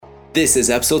This is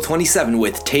episode 27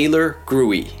 with Taylor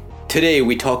Gruey. Today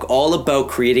we talk all about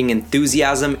creating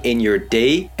enthusiasm in your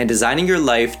day and designing your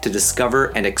life to discover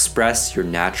and express your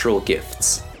natural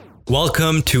gifts.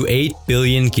 Welcome to 8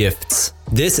 Billion Gifts.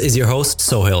 This is your host,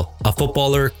 Sohail, a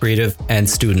footballer, creative, and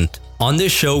student. On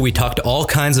this show, we talk to all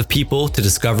kinds of people to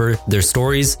discover their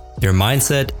stories, their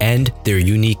mindset, and their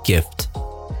unique gift.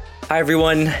 Hi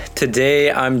everyone,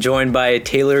 today I'm joined by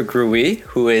Taylor Gruey,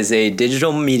 who is a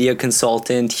digital media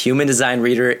consultant, human design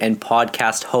reader, and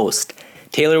podcast host.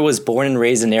 Taylor was born and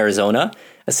raised in Arizona,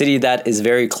 a city that is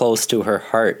very close to her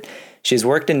heart. She's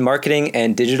worked in marketing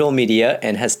and digital media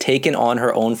and has taken on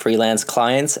her own freelance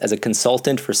clients as a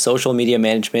consultant for social media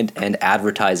management and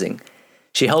advertising.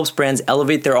 She helps brands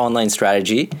elevate their online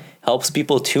strategy, helps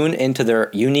people tune into their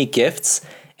unique gifts,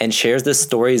 and shares the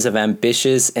stories of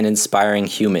ambitious and inspiring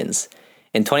humans.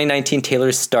 In 2019,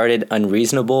 Taylor started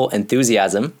Unreasonable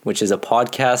Enthusiasm, which is a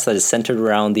podcast that is centered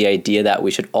around the idea that we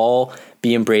should all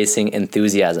be embracing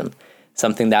enthusiasm,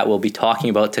 something that we'll be talking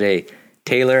about today.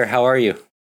 Taylor, how are you?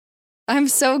 I'm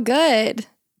so good.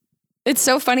 It's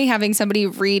so funny having somebody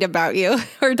read about you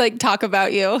or talk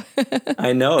about you.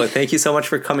 I know. Thank you so much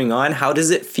for coming on. How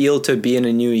does it feel to be in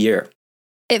a new year?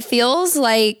 It feels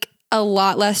like a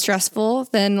lot less stressful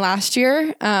than last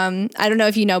year. I don't know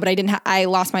if you know, but I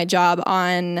lost my job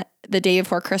on the day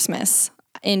before Christmas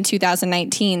in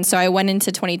 2019. So I went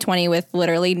into 2020 with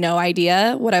literally no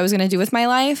idea what I was going to do with my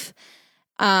life.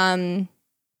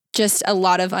 Just a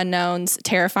lot of unknowns,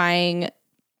 terrifying,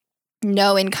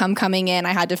 no income coming in.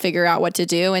 I had to figure out what to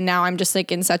do. And now I'm just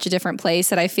in such a different place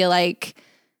that I feel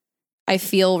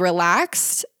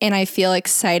relaxed and I feel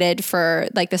excited for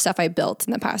the stuff I built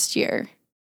in the past year.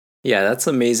 Yeah, that's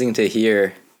amazing to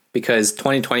hear because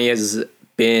 2020 has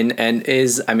been and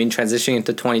is, transitioning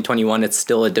into 2021, it's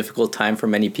still a difficult time for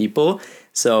many people.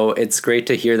 So it's great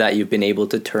to hear that you've been able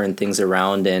to turn things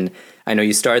around. And I know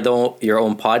you started your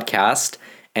own podcast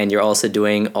and you're also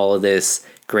doing all of this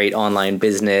great online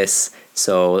business.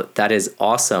 So that is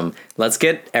awesome. Let's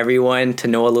get everyone to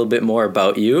know a little bit more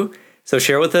about you. So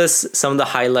share with us some of the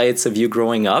highlights of you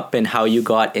growing up and how you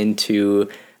got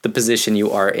into the position you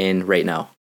are in right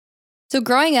now. So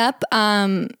growing up,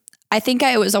 I think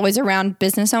I was always around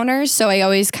business owners. So I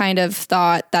always kind of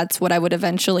thought that's what I would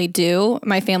eventually do.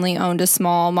 My family owned a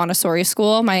small Montessori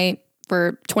school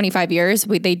for 25 years.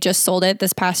 They just sold it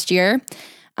this past year.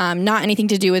 Not anything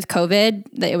to do with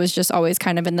COVID. It was just always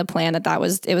kind of in the plan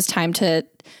it was time to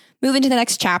move into the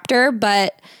next chapter.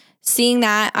 But seeing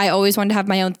that, I always wanted to have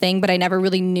my own thing, but I never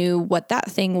really knew what that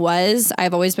thing was.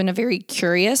 I've always been a very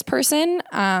curious person.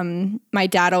 My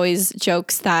dad always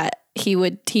jokes that he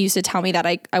used to tell me that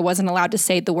I wasn't allowed to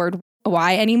say the word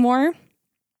why anymore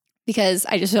because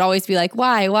I just would always be like,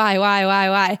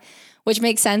 why? Which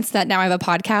makes sense that now I have a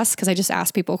podcast because I just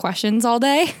ask people questions all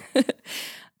day.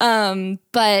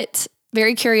 But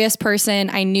very curious person.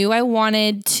 I knew I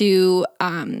wanted to,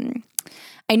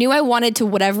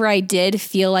 whatever I did,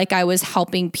 feel like I was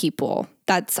helping people.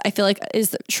 I feel like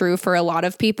is true for a lot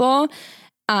of people.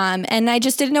 And I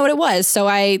just didn't know what it was. So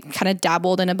I kind of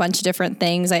dabbled in a bunch of different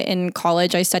things. In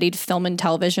college, I studied film and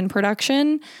television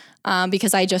production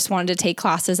because I just wanted to take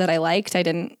classes that I liked. I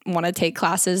didn't want to take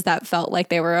classes that felt like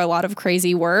they were a lot of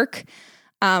crazy work.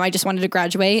 I just wanted to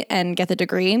graduate and get the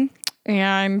degree.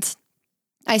 And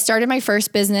I started my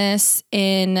first business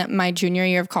in my junior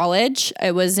year of college.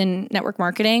 It was in network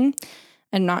marketing.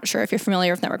 I'm not sure if you're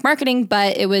familiar with network marketing,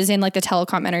 but it was in the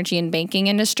telecom, energy, and banking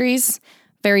industries.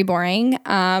 Very boring.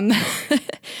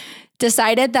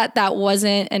 Decided that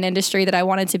wasn't an industry that I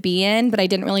wanted to be in, but I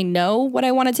didn't really know what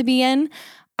I wanted to be in.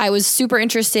 I was super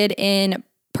interested in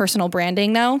personal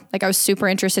branding though. I was super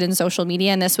interested in social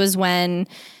media. And this was when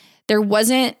there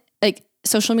wasn't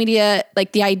social media,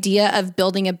 the idea of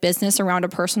building a business around a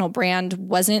personal brand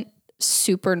wasn't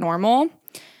super normal.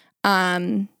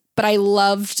 But I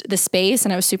loved the space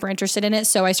and I was super interested in it.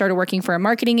 So I started working for a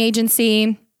marketing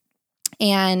agency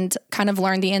and kind of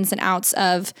learned the ins and outs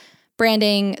of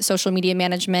branding, social media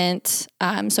management,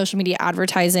 social media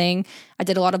advertising. I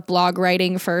did a lot of blog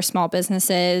writing for small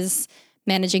businesses,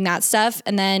 managing that stuff,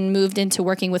 and then moved into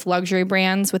working with luxury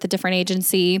brands with a different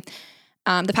agency.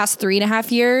 The past 3.5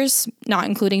 years, not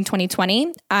including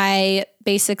 2020, I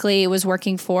basically was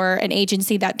working for an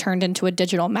agency that turned into a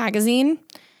digital magazine.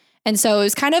 And so it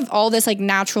was kind of all this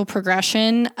natural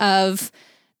progression of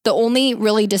the only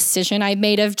really decision I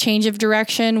made of change of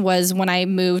direction was when I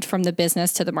moved from the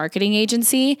business to the marketing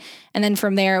agency. And then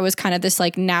from there, it was kind of this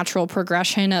natural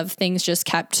progression of things just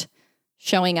kept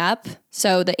showing up.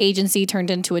 So the agency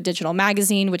turned into a digital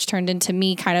magazine, which turned into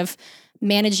me kind of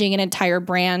managing an entire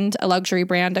brand, a luxury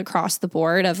brand across the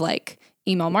board of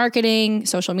email marketing,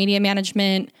 social media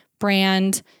management,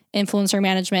 brand, influencer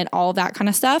management, all of that kind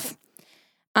of stuff.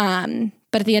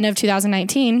 But at the end of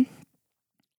 2019,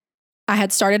 I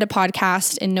had started a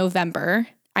podcast in November.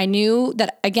 I knew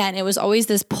that, again, it was always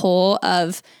this pull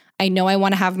of, I know I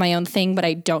want to have my own thing, but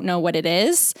I don't know what it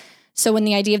is. So when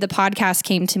the idea of the podcast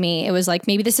came to me, it was like,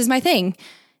 maybe this is my thing.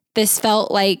 This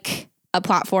felt like a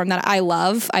platform that I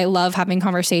love. I love having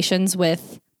conversations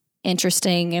with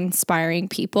interesting, inspiring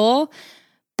people.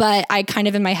 But I kind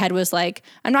of in my head was like,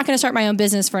 I'm not going to start my own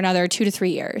business for another 2 to 3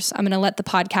 years. I'm going to let the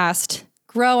podcast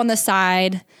grow on the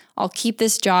side. I'll keep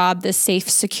this job, this safe,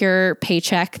 secure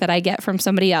paycheck that I get from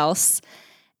somebody else,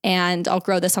 and I'll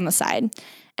grow this on the side.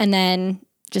 And then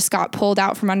just got pulled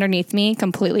out from underneath me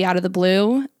completely out of the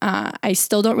blue. I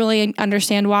still don't really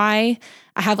understand why.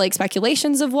 I have like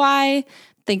speculations of why. I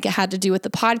think it had to do with the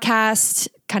podcast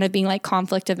kind of being like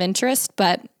conflict of interest,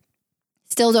 but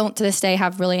still don't to this day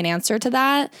have really an answer to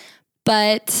that.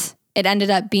 But it ended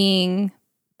up being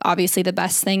obviously the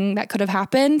best thing that could have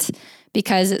happened,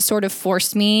 because it sort of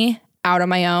forced me out on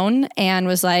my own and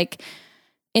was like,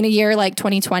 in a year like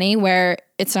 2020, where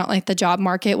it's not like the job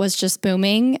market was just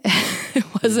booming, it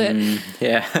wasn't.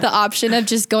 The option of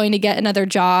just going to get another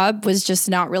job was just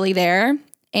not really there.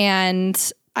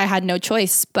 And I had no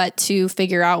choice but to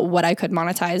figure out what I could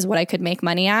monetize, what I could make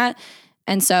money at.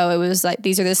 And so it was like,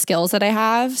 these are the skills that I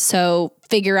have. So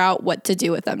figure out what to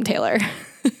do with them, Taylor.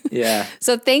 Yeah.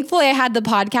 So thankfully I had the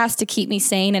podcast to keep me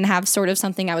sane and have sort of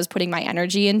something I was putting my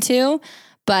energy into.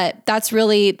 But that's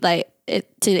really like,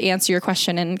 to answer your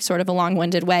question in sort of a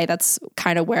long-winded way, that's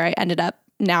kind of where I ended up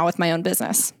now with my own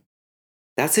business.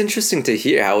 That's interesting to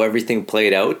hear how everything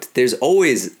played out. There's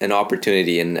always an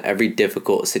opportunity in every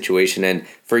difficult situation. And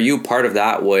for you, part of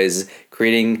that was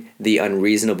creating the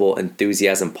Unreasonable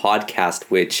Enthusiasm podcast,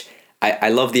 which I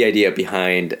love the idea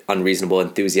behind Unreasonable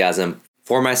Enthusiasm.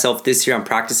 For myself this year, I'm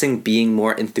practicing being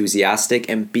more enthusiastic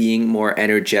and being more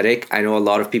energetic. I know a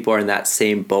lot of people are in that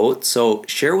same boat. So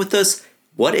share with us,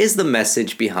 what is the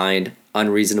message behind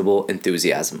Unreasonable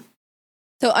Enthusiasm?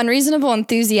 So Unreasonable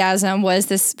Enthusiasm was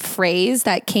this phrase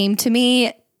that came to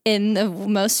me in the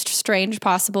most strange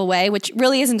possible way, which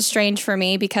really isn't strange for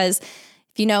me, because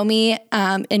if you know me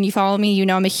and you follow me, you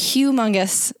know I'm a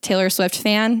humongous Taylor Swift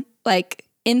fan, like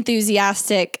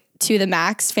enthusiastic to the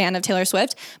max fan of Taylor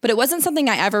Swift, but it wasn't something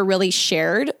I ever really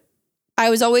shared. I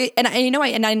was always,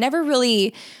 I never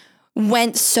really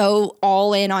went so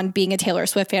all in on being a Taylor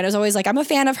Swift fan. I was always like, I'm a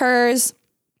fan of hers.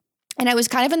 And I was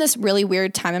kind of in this really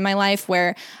weird time in my life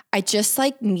where I just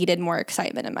like needed more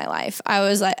excitement in my life. I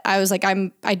was like,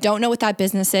 I don't know what that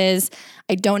business is.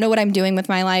 I don't know what I'm doing with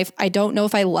my life. I don't know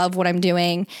if I love what I'm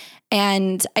doing.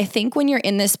 And I think when you're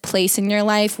in this place in your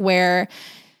life where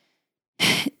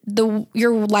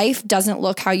your life doesn't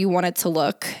look how you want it to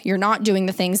look, you're not doing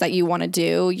the things that you want to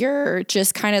do, you're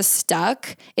just kind of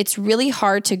stuck, it's really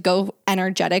hard to go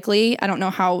energetically. I don't know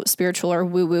how spiritual or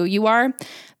woo-woo you are,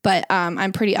 but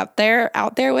I'm pretty out there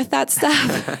with that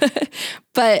stuff.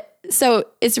 But so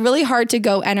it's really hard to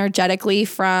go energetically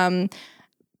from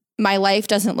my life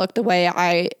doesn't look the way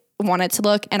I want it to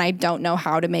look, and I don't know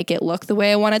how to make it look the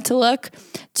way I want it to look,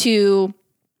 to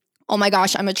oh my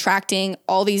gosh, I'm attracting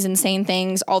all these insane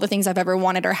things. All the things I've ever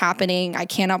wanted are happening. I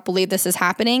cannot believe this is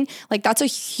happening. Like, that's a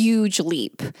huge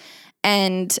leap.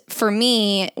 And for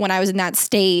me, when I was in that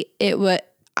state,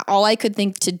 all I could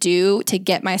think to do to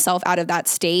get myself out of that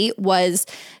state was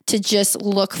to just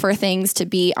look for things to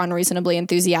be unreasonably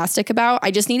enthusiastic about.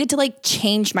 I just needed to like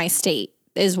change my state,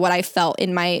 is what I felt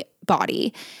in my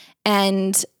body.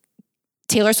 And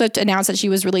Taylor Swift announced that she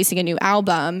was releasing a new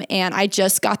album, and I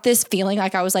just got this feeling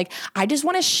like I was like, I just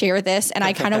want to share this, and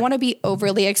I kind of want to be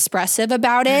overly expressive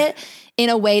about it in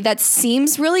a way that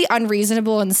seems really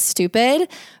unreasonable and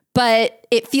stupid, but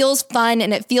it feels fun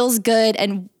and it feels good,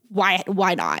 and why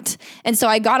not? And so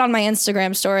I got on my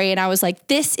Instagram story and I was like,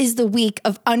 this is the week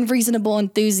of unreasonable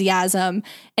enthusiasm.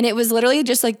 And it was literally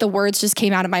just like the words just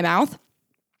came out of my mouth.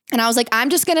 And I was like, I'm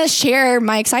just going to share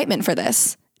my excitement for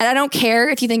this. And I don't care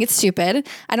if you think it's stupid.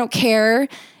 I don't care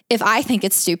if I think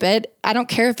it's stupid. I don't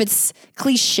care if it's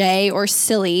cliche or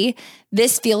silly.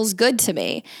 This feels good to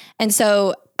me. And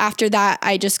so after that,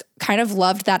 I just kind of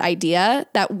loved that idea,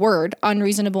 that word,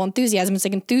 unreasonable enthusiasm. It's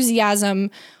like enthusiasm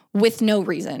with no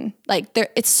reason. Like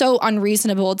it's so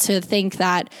unreasonable to think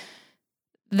that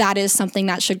that is something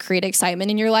that should create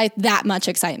excitement in your life, that much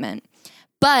excitement.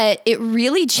 But it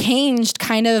really changed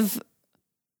kind of,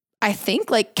 I think,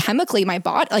 like chemically my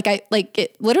body,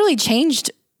 it literally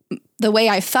changed the way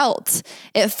I felt.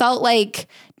 It felt like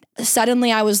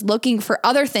suddenly I was looking for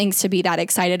other things to be that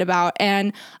excited about,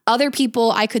 and other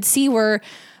people I could see were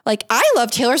like, I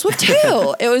love Taylor Swift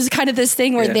too. It was kind of this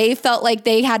thing where they felt like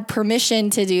they had permission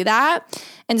to do that.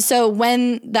 And so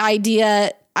when the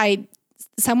idea,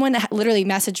 someone literally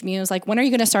messaged me and was like, when are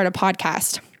you going to start a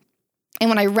podcast? And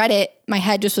when I read it, my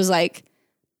head just was like,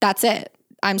 that's it.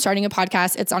 I'm starting a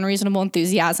podcast. It's Unreasonable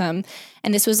Enthusiasm.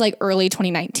 And this was like early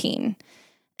 2019.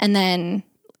 And then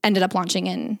ended up launching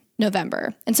in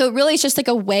November. And so really it's just like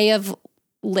a way of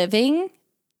living.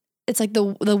 It's like the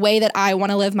way that I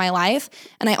want to live my life.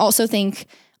 And I also think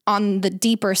on the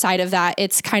deeper side of that,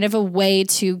 it's kind of a way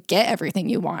to get everything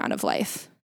you want out of life.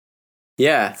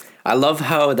 Yeah, I love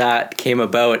how that came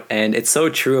about. And it's so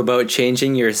true about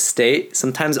changing your state.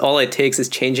 Sometimes all it takes is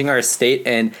changing our state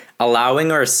and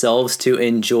allowing ourselves to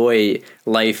enjoy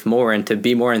life more and to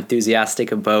be more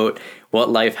enthusiastic about what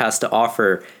life has to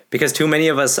offer. Because too many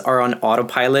of us are on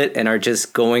autopilot and are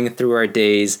just going through our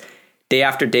days, day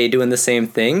after day, doing the same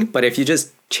thing. But if you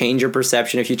just change your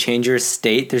perception, if you change your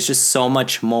state, there's just so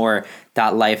much more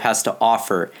that life has to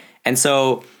offer. And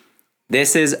so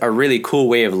this is a really cool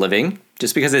way of living,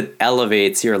 just because it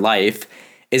elevates your life.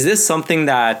 Is this something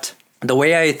that, the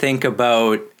way I think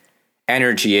about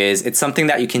energy is, it's something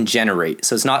that you can generate.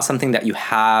 So it's not something that you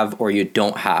have or you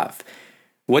don't have.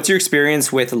 What's your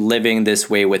experience with living this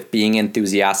way, with being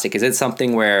enthusiastic? Is it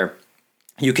something where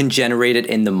you can generate it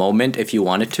in the moment if you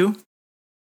wanted to?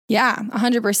 Yeah,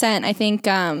 100%. I think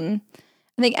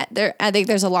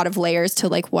there's a lot of layers to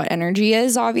like what energy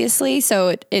is, obviously.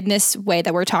 So in this way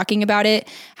that we're talking about it,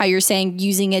 how you're saying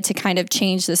using it to kind of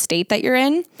change the state that you're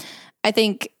in, I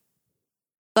think,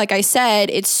 like I said,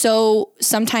 it's so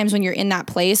sometimes when you're in that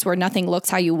place where nothing looks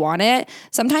how you want it,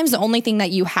 sometimes the only thing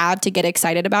that you have to get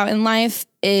excited about in life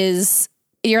is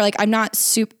you're like, I'm not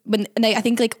super, I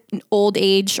think like old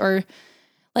age or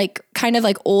like kind of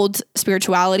like old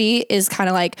spirituality is kind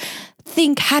of like,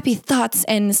 think happy thoughts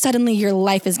and suddenly your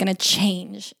life is going to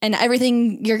change and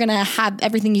everything, you're going to have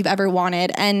everything you've ever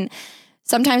wanted. And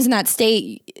sometimes in that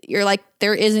state, you're like,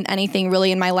 there isn't anything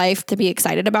really in my life to be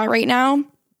excited about right now.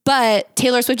 But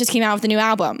Taylor Swift just came out with a new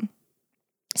album.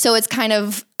 So it's kind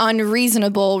of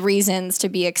unreasonable reasons to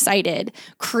be excited,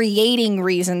 creating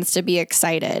reasons to be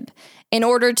excited in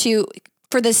order to,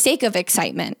 for the sake of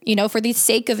excitement, for the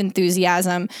sake of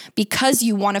enthusiasm, because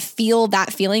you want to feel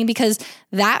that feeling, because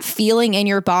that feeling in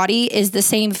your body is the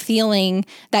same feeling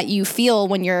that you feel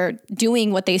when you're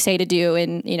doing what they say to do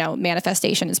in,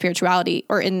 manifestation and spirituality,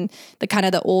 or in the kind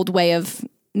of the old way of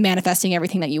manifesting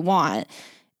everything that you want.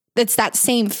 It's that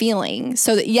same feeling.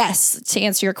 So that, yes, to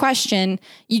answer your question,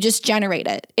 you just generate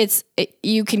it.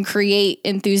 You can create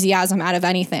enthusiasm out of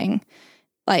anything.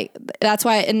 Like that's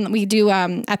why, and we do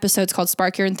episodes called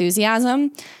Spark Your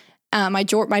Enthusiasm.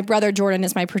 My brother Jordan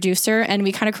is my producer, and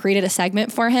we kind of created a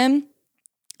segment for him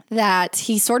that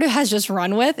he sort of has just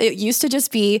run with. It used to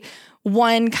just be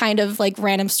one kind of like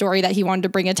random story that he wanted to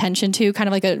bring attention to, kind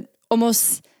of like a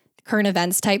almost current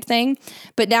events type thing.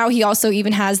 But now he also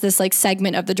even has this like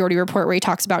segment of the Jordy Report where he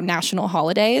talks about national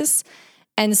holidays.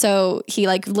 And so he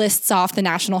like lists off the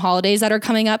national holidays that are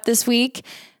coming up this week.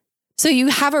 So you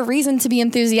have a reason to be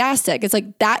enthusiastic. It's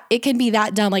like that, it can be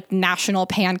that dumb, like National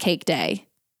Pancake Day.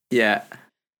 Yeah.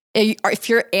 If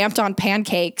you're amped on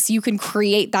pancakes, you can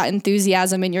create that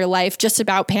enthusiasm in your life just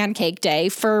about Pancake Day.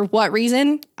 For what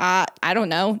reason? I don't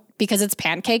know. Because it's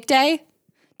Pancake Day.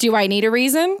 Do I need a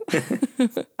reason?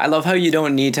 I love how you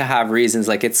don't need to have reasons.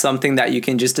 Like it's something that you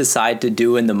can just decide to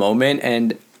do in the moment.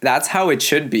 And that's how it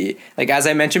should be. Like, as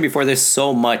I mentioned before, there's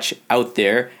so much out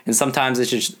there. And sometimes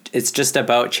it's just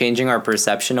about changing our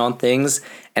perception on things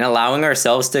and allowing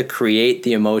ourselves to create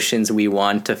the emotions we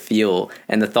want to feel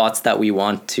and the thoughts that we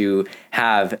want to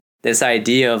have. This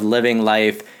idea of living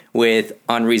life with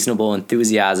unreasonable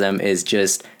enthusiasm is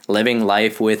just living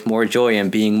life with more joy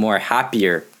and being more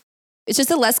happier. It's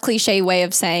just a less cliche way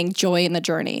of saying joy in the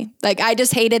journey. Like, I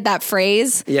just hated that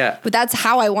phrase. Yeah. But that's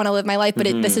how I want to live my life. But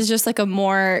this is just like a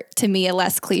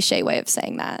less cliche way of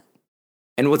saying that.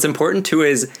 And what's important too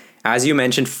is, as you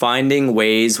mentioned, finding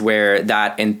ways where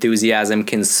that enthusiasm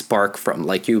can spark from.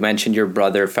 Like you mentioned, your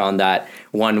brother found that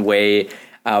one way.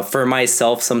 For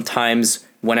myself, sometimes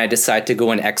when I decide to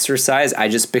go and exercise, I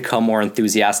just become more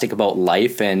enthusiastic about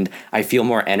life and I feel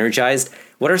more energized.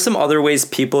 What are some other ways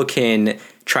people can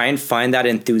try and find that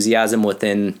enthusiasm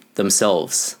within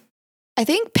themselves? I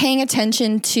think paying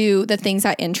attention to the things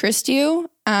that interest you.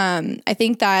 I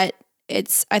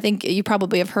think you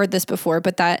probably have heard this before,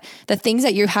 but that the things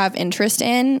that you have interest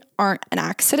in aren't an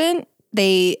accident.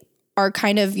 They are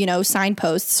kind of,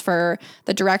 signposts for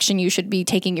the direction you should be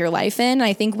taking your life in.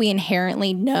 I think we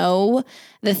inherently know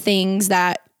the things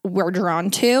that we're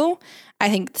drawn to. I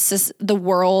think this is the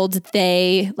world.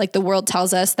 The world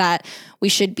tells us that we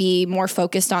should be more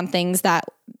focused on things that,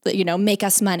 make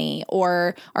us money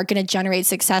or are going to generate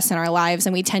success in our lives.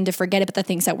 And we tend to forget about the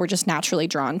things that we're just naturally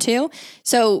drawn to.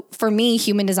 So for me,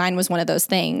 human design was one of those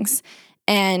things.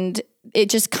 And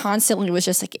it just constantly was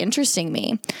just like interesting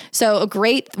me. So a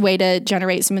great way to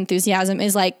generate some enthusiasm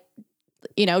is like,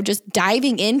 just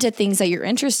diving into things that you're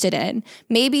interested in.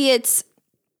 Maybe it's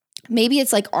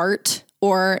like art,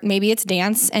 or maybe it's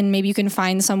dance, and maybe you can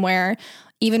find somewhere,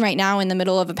 even right now in the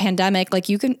middle of a pandemic, like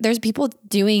there's people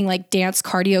doing like dance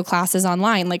cardio classes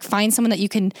online. Like find someone that you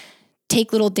can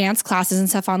take little dance classes and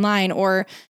stuff online. Or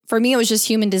for me, it was just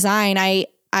human design.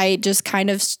 I just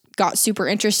kind of got super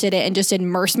interested in it and just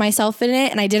immersed myself in it.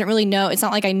 And I didn't really know, it's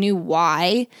not like I knew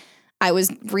why I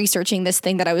was researching this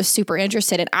thing that I was super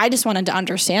interested in. I just wanted to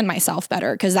understand myself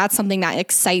better because that's something that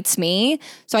excites me.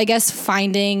 So I guess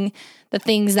finding the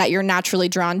things that you're naturally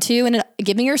drawn to and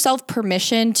giving yourself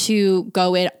permission to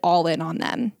go all in on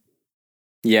them.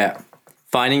 Yeah.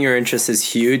 Finding your interest is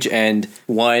huge. And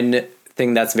one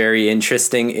thing that's very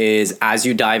interesting is as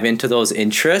you dive into those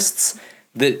interests,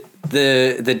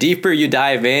 the deeper you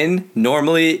dive in,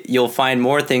 normally you'll find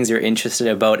more things you're interested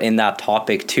about in that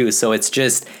topic too. So it's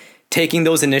just taking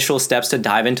those initial steps to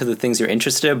dive into the things you're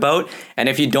interested about. And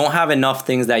if you don't have enough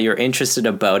things that you're interested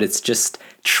about, it's just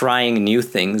trying new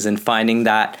things and finding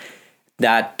that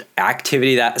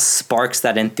activity that sparks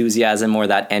that enthusiasm or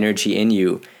that energy in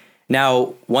you.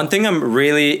 Now, one thing I'm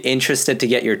really interested to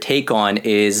get your take on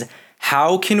is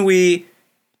how can we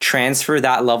transfer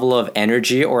that level of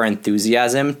energy or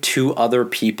enthusiasm to other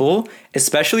people,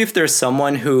 especially if there's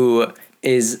someone who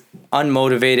is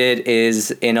unmotivated,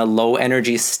 is in a low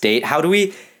energy state? How do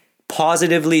we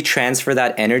positively transfer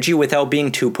that energy without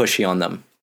being too pushy on them?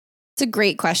 It's a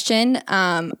great question.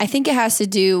 I think it has to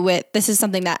do with, this is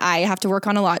something that I have to work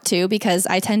on a lot too, because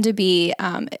I tend to be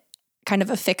kind of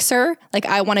a fixer. Like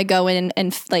I want to go in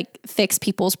and like fix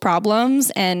people's problems.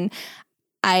 And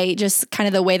I just kind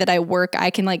of the way that I work,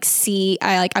 I can like see,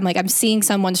 I'm seeing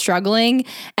someone struggling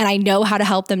and I know how to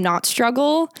help them not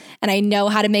struggle and I know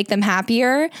how to make them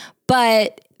happier.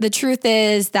 But the truth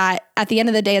is that at the end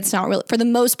of the day, it's not really, for the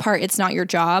most part, it's not your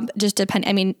job.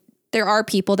 There are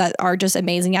people that are just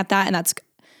amazing at that and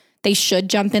they should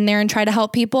jump in there and try to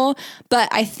help people. But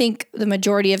I think the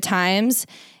majority of times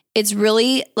it's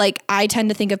really like, I tend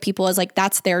to think of people as like,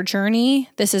 that's their journey.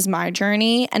 This is my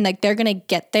journey. And like, they're going to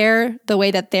get there the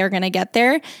way that they're going to get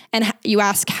there. And you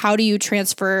ask, how do you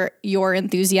transfer your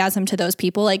enthusiasm to those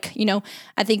people? Like,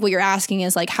 I think what you're asking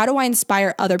is like, how do I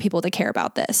inspire other people to care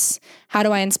about this? How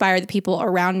do I inspire the people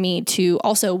around me to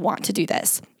also want to do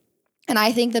this? And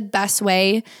I think the best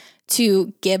way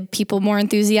to give people more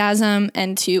enthusiasm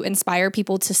and to inspire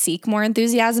people to seek more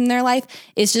enthusiasm in their life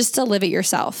is just to live it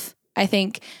yourself. I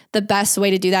think the best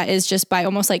way to do that is just by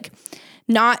almost like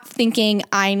not thinking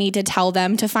I need to tell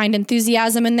them to find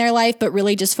enthusiasm in their life, but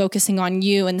really just focusing on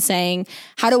you and saying,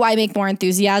 how do I make more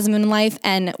enthusiasm in life?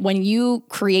 And when you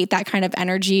create that kind of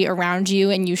energy around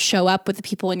you and you show up with the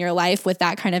people in your life with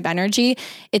that kind of energy,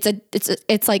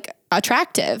 it's like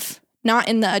attractive. Not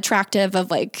in the attractive of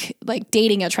like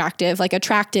dating attractive, like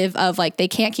attractive of like they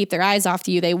can't keep their eyes off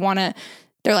you.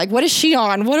 They're like, what is she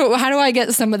on? How do I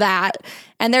get some of that?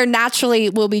 And they're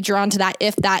naturally will be drawn to that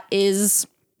if that is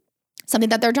something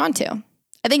that they're drawn to.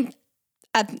 I think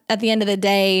at the end of the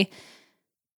day,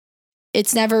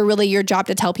 it's never really your job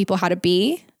to tell people how to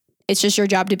be. It's just your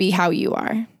job to be how you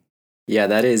are. Yeah,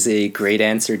 that is a great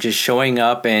answer. Just showing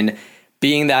up and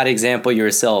being that example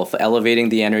yourself, elevating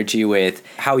the energy with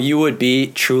how you would be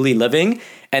truly living.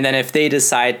 And then if they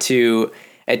decide to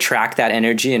attract that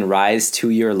energy and rise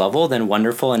to your level, then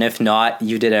wonderful. And if not,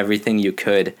 you did everything you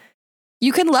could.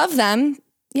 You can love them.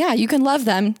 Yeah, you can love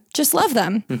them. Just love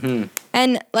them. Mm-hmm.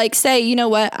 And like say, you know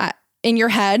what, in your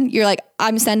head, you're like,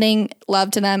 I'm sending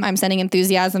love to them. I'm sending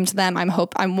enthusiasm to them.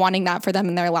 I'm wanting that for them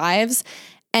in their lives.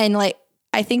 And like,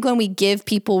 I think when we give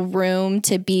people room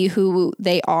to be who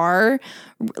they are,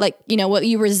 like, what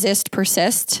you resist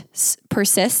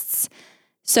persists.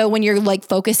 So when you're like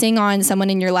focusing on someone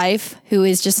in your life who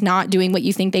is just not doing what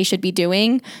you think they should be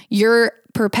doing, you're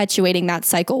perpetuating that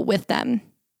cycle with them.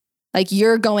 Like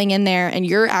you're going in there and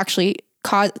you're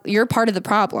part of the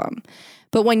problem.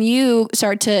 But when you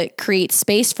start to create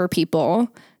space for people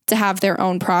to have their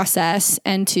own process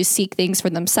and to seek things for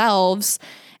themselves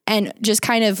and just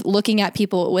kind of looking at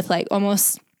people with like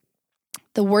almost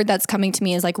the word that's coming to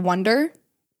me is like wonder.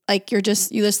 Like you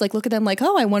just like look at them like,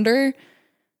 oh, I wonder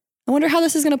how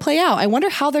this is going to play out. I wonder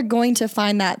how they're going to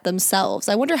find that themselves.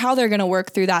 I wonder how they're going to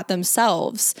work through that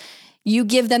themselves. You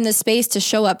give them the space to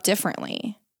show up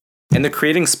differently. And the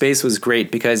creating space was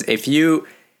great because if you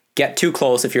get too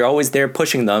close, if you're always there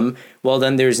pushing them, well,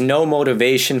 then there's no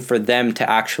motivation for them to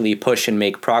actually push and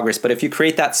make progress. But if you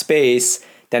create that space,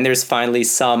 then there's finally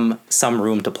some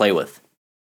room to play with.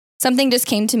 Something just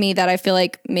came to me that I feel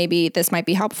like maybe this might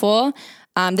be helpful.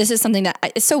 This is something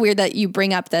that it's so weird that you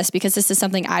bring up this because this is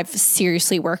something I've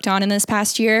seriously worked on in this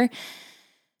past year.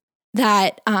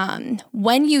 That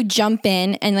when you jump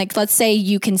in and like, let's say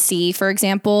you can see, for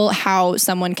example, how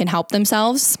someone can help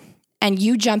themselves, and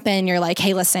you jump in, you're like,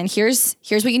 hey, listen, here's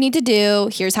what you need to do.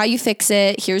 Here's how you fix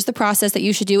it. Here's the process that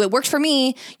you should do. It worked for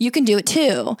me. You can do it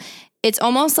too. It's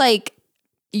almost like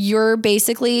you're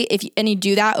basically, you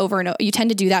do that over and over, you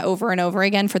tend to do that over and over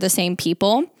again for the same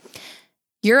people.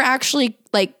 You're actually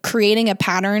like creating a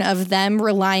pattern of them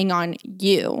relying on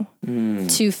you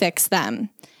to fix them.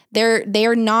 They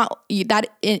are not that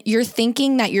you're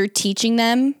thinking that you're teaching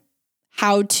them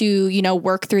how to,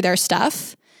 work through their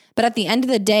stuff. But at the end of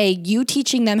the day, you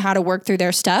teaching them how to work through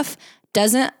their stuff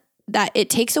it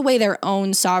takes away their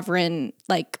own sovereign,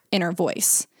 like, inner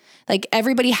voice. Like,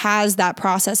 everybody has that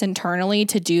process internally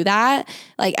to do that.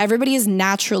 Like, everybody is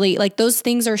naturally, like, those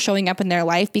things are showing up in their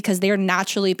life because they're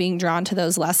naturally being drawn to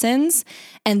those lessons.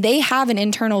 And they have an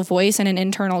internal voice and an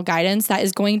internal guidance that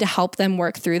is going to help them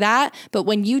work through that. But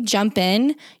when you jump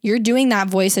in, you're doing that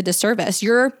voice a disservice.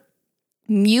 You're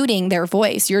muting their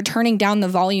voice. You're turning down the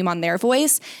volume on their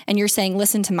voice and you're saying,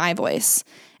 listen to my voice.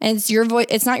 And it's your voice.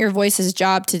 It's not your voice's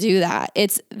job to do that.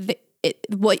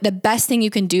 What the best thing you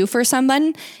can do for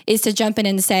someone is to jump in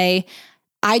and say,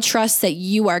 I trust that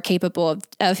you are capable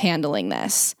of handling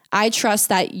this. I trust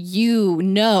that you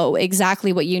know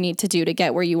exactly what you need to do to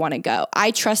get where you want to go.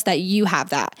 I trust that you have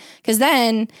that. Because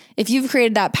then if you've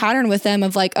created that pattern with them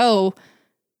of like, oh,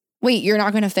 wait, you're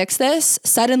not going to fix this,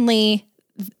 suddenly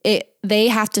they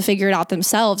have to figure it out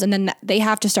themselves. And then they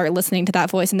have to start listening to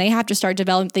that voice and they have to start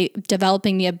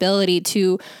developing the ability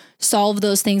to solve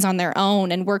those things on their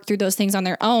own and work through those things on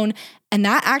their own. And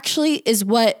that actually is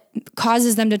what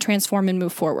causes them to transform and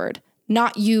move forward,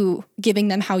 not you giving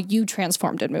them how you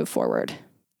transformed and moved forward.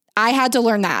 I had to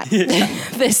learn that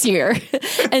this year.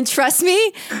 And trust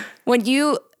me, when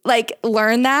you like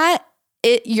learn that,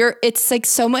 it's like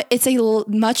so much, it's a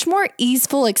much more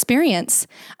easeful experience.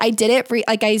 I did it,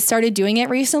 I started doing it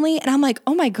recently and I'm like,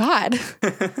 oh my God,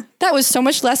 that was so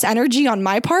much less energy on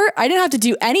my part. I didn't have to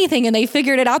do anything and they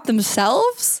figured it out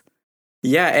themselves.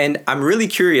 Yeah. And I'm really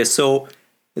curious. So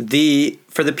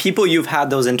for the people you've had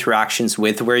those interactions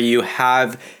with where you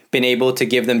have been able to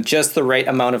give them just the right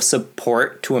amount of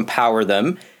support to empower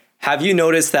them, have you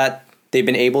noticed that they've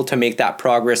been able to make that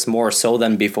progress more so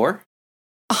than before?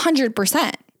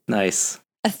 100%. Nice.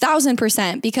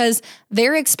 1,000%, because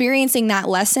they're experiencing that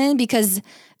lesson because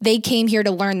they came here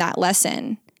to learn that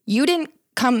lesson. You didn't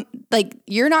come, like,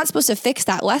 you're not supposed to fix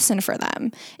that lesson for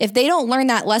them. If they don't learn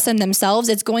that lesson themselves,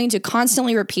 it's going to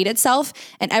constantly repeat itself.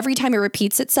 And every time it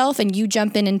repeats itself and you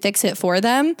jump in and fix it for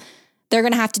them, they're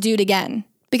going to have to do it again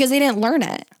because they didn't learn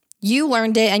it. You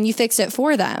learned it and you fixed it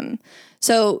for them.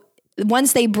 So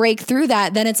once they break through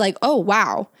that, then it's like, oh,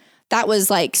 wow. That was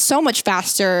like so much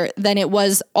faster than it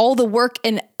was all the work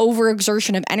and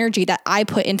overexertion of energy that I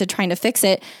put into trying to fix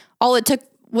it. All it took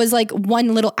was like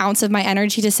one little ounce of my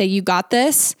energy to say, you got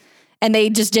this. And they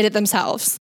just did it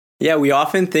themselves. Yeah, we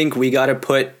often think we got to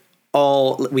put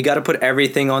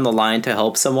everything on the line to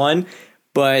help someone.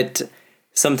 But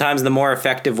sometimes the more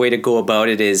effective way to go about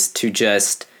it is to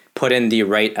just put in the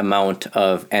right amount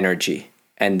of energy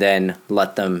and then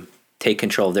let them take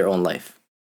control of their own life.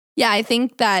 Yeah, I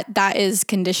think that is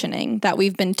conditioning, that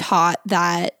we've been taught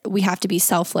that we have to be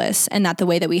selfless and that the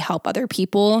way that we help other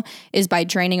people is by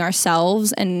draining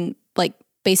ourselves and like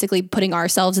basically putting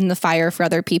ourselves in the fire for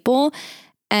other people.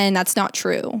 And that's not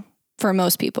true for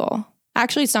most people.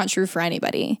 Actually, it's not true for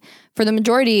anybody. For the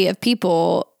majority of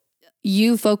people,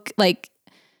 there's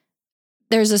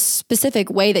a specific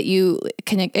way that you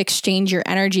can exchange your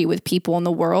energy with people in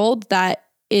the world that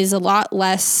is a lot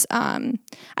less,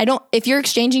 if you're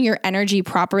exchanging your energy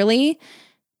properly,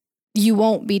 you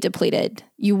won't be depleted.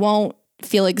 You won't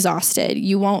feel exhausted.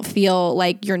 You won't feel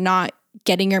like you're not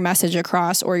getting your message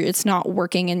across or it's not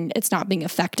working and it's not being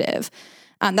effective.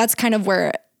 That's kind of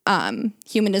where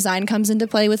human design comes into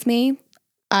play with me.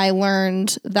 I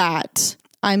learned that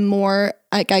I'm more,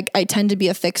 I tend to be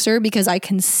a fixer because I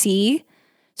can see.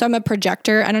 So I'm a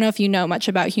projector. I don't know if you know much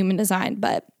about human design,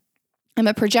 but I'm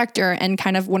a projector, and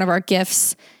kind of one of our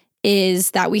gifts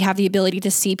is that we have the ability to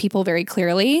see people very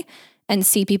clearly and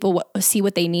see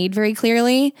what they need very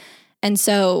clearly. And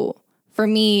so for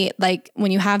me, like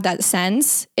when you have that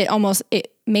sense, it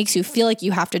makes you feel like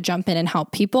you have to jump in and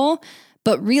help people,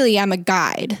 but really I'm a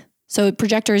guide. So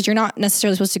projectors, you're not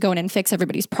necessarily supposed to go in and fix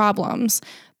everybody's problems,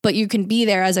 but you can be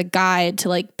there as a guide to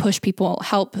like push people,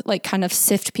 help like kind of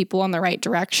sift people in the right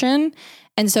direction.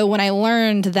 And so when I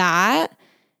learned that,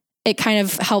 it kind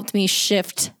of helped me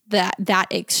shift that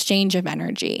exchange of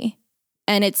energy,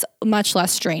 and it's much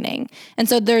less draining. And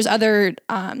so there's other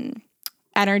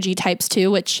energy types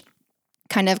too, which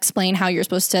kind of explain how you're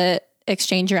supposed to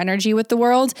exchange your energy with the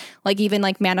world. Like even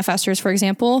like manifestors, for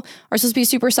example, are supposed to be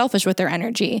super selfish with their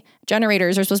energy.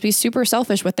 Generators are supposed to be super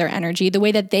selfish with their energy. The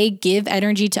way that they give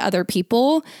energy to other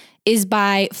people is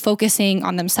by focusing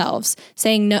on themselves,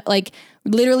 saying no, like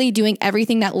literally doing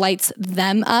everything that lights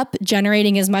them up,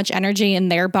 generating as much energy in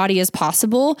their body as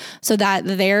possible so that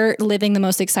they're living the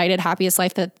most excited, happiest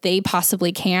life that they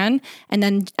possibly can. And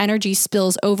then energy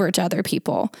spills over to other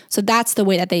people. So that's the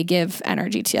way that they give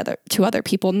energy to other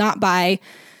people, not by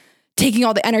taking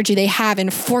all the energy they have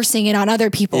and forcing it on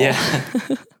other people. Yeah.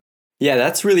 Yeah,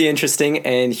 that's really interesting.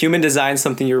 And human design is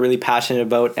something you're really passionate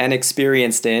about and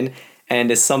experienced in. And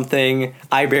it's something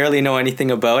I barely know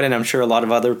anything about, and I'm sure a lot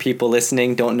of other people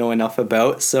listening don't know enough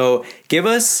about. So give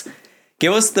us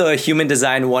the Human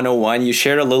Design 101. You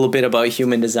shared a little bit about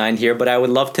human design here, but I would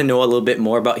love to know a little bit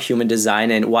more about human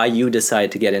design and why you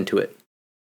decided to get into it.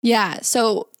 Yeah,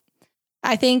 so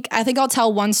I think I'll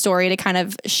tell one story to kind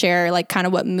of share like kind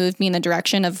of what moved me in the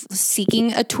direction of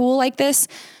seeking a tool like this.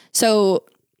 So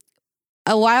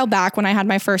a while back when I had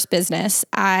my first business,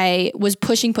 I was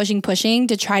pushing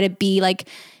to try to be like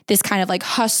this kind of like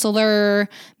hustler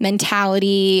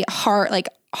mentality,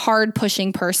 hard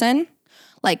pushing person,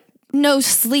 like no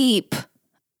sleep,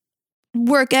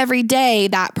 work every day,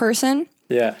 that person.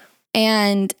 Yeah.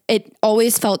 And it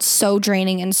always felt so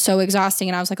draining and so exhausting.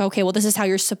 And I was like, okay, well, this is how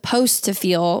you're supposed to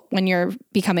feel when you're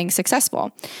becoming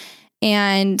successful.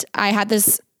 And I had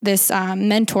this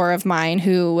mentor of mine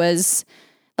who was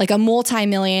like a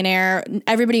multi-millionaire.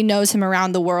 Everybody knows him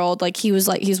around the world.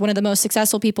 He's one of the most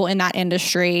successful people in that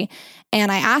industry.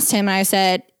 And I asked him, and I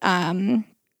said,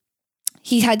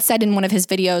 he had said in one of his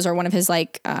videos or one of his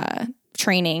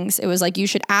trainings, it was like, you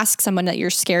should ask someone that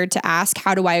you're scared to ask,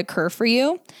 how do I occur for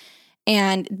you?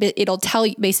 And it'll tell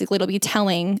you, basically it'll be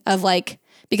telling of like,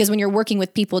 because when you're working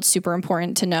with people, it's super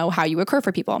important to know how you occur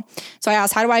for people. So I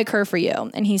asked, how do I occur for you?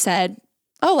 And he said,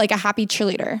 oh, like a happy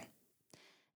cheerleader.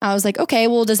 I was like, okay,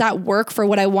 well, does that work for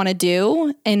what I want to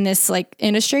do in this like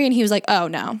industry? And he was like, oh,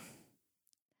 no.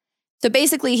 So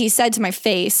basically he said to my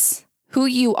face, who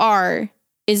you are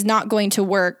is not going to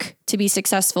work to be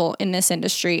successful in this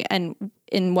industry and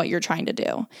in what you're trying to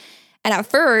do. And at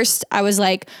first I was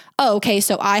like, oh, okay,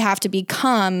 so I have to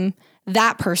become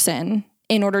that person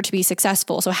in order to be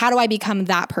successful. So how do I become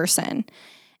that person?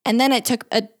 And then it took,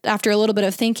 after a little bit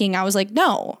of thinking, I was like,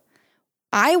 no.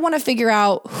 I want to figure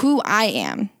out who I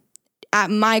am at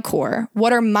my core.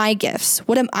 What are my gifts?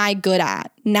 What am I good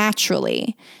at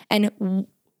naturally? And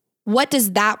what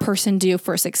does that person do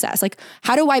for success? Like,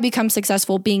 how do I become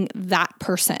successful being that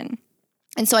person?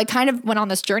 And so I kind of went on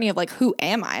this journey of like, who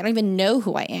am I? I don't even know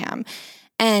who I am.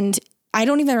 And I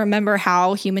don't even remember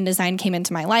how human design came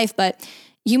into my life, but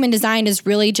human design is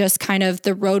really just kind of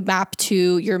the roadmap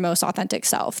to your most authentic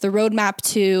self, the roadmap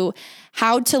to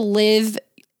how to live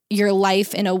your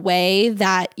life in a way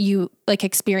that you like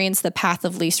experience the path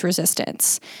of least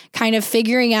resistance, kind of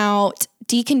figuring out,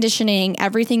 deconditioning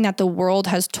everything that the world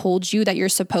has told you that you're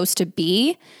supposed to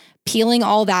be, peeling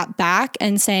all that back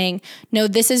and saying, no,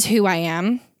 this is who I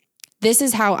am. This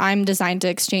is how I'm designed to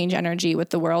exchange energy with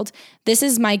the world. This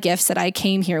is my gifts that I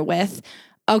came here with.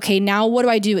 Okay, now what do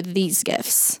I do with these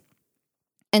gifts?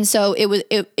 And so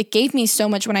it gave me so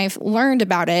much when I learned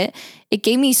about it. It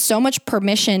gave me so much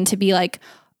permission to be like,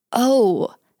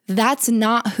 oh, that's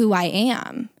not who I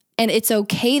am. And it's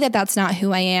okay that that's not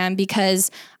who I am,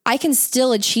 because I can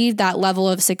still achieve that level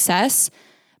of success,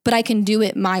 but I can do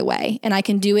it my way. And I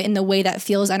can do it in the way that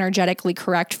feels energetically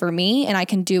correct for me. And I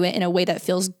can do it in a way that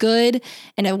feels good,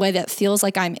 in a way that feels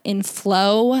like I'm in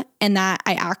flow and that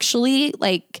I actually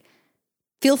like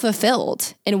feel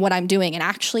fulfilled in what I'm doing and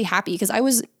actually happy, because I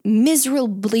was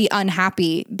miserably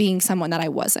unhappy being someone that I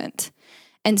wasn't.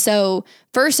 And so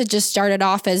first it just started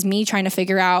off as me trying to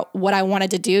figure out what I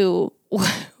wanted to do,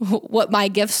 what my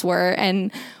gifts were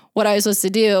and what I was supposed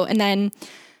to do. And then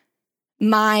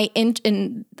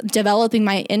in developing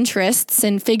my interests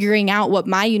and figuring out what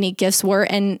my unique gifts were,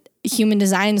 and human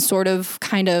design sort of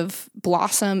kind of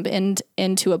blossomed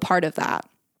into a part of that.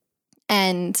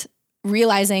 And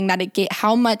realizing that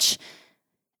how much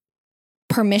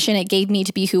permission it gave me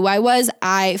to be who I was,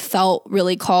 I felt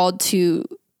really called to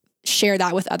share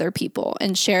that with other people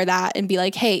and share that and be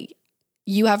like, hey,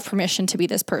 you have permission to be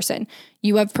this person.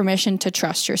 You have permission to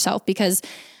trust yourself, because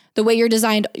the way you're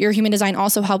designed, your human design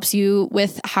also helps you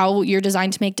with how you're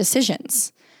designed to make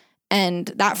decisions. And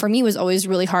that for me was always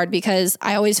really hard because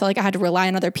I always felt like I had to rely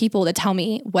on other people to tell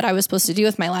me what I was supposed to do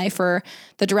with my life or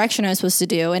the direction I was supposed to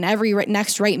do. And every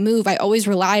next right move, I always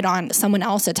relied on someone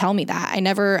else to tell me that. I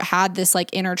never had this like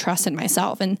inner trust in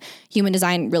myself, and human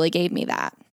design really gave me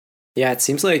that. Yeah, it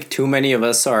seems like too many of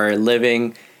us are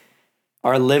living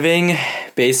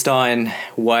based on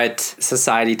what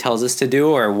society tells us to do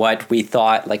or what we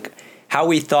thought, like how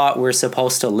we thought we're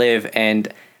supposed to live. And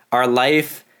our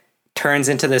life turns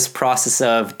into this process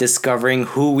of discovering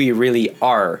who we really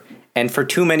are. And for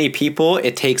too many people,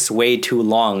 it takes way too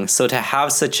long. So to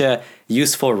have such a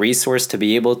useful resource to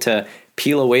be able to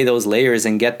peel away those layers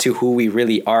and get to who we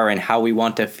really are and how we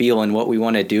want to feel and what we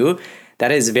want to do, that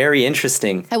is very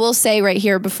interesting. I will say right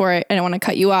here before I don't want to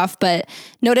cut you off, but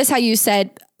notice how you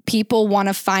said people want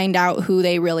to find out who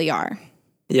they really are.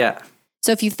 Yeah.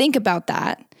 So if you think about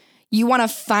that, you want to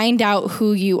find out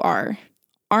who you are.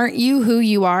 Aren't you who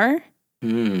you are?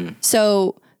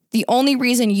 So the only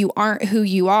reason you aren't who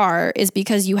you are is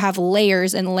because you have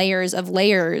layers and layers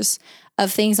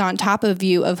of things on top of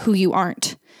you of who you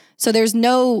aren't. So there's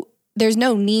no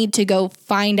need to go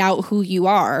find out who you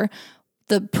are.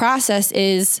 The process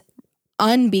is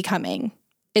unbecoming.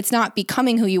 It's not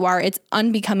becoming who you are. It's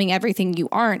unbecoming everything you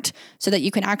aren't so that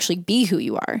you can actually be who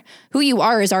you are. Who you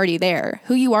are is already there.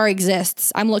 Who you are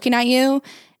exists. I'm looking at you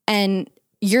and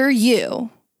you're you.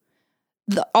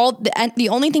 The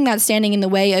only thing that's standing in the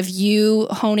way of you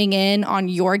honing in on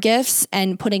your gifts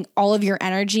and putting all of your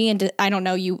energy into, I don't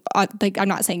know you, like I'm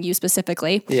not saying you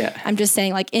specifically. Yeah. I'm just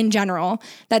saying like in general,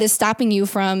 that is stopping you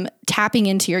from tapping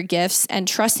into your gifts and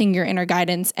trusting your inner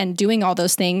guidance and doing all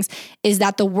those things is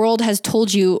that the world has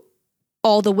told you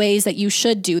all the ways that you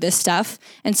should do this stuff.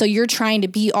 And so you're trying to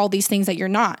be all these things that you're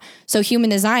not. So human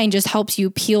design just helps you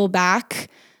peel back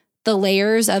the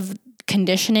layers of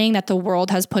conditioning that the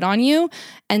world has put on you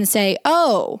and say,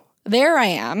 oh, there I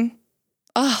am.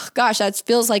 Oh gosh, that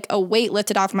feels like a weight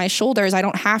lifted off my shoulders. I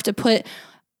don't have to put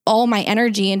all my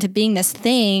energy into being this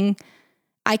thing.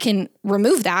 I can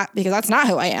remove that because that's not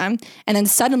who I am. And then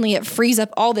suddenly it frees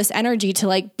up all this energy to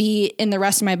like be in the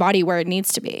rest of my body where it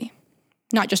needs to be.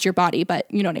 Not just your body, but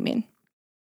you know what I mean?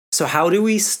 So how do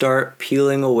we start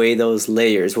peeling away those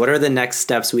layers? What are the next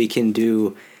steps we can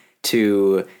do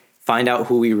to find out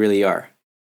who we really are?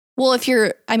 Well,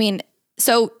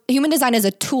 so human design is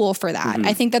a tool for that.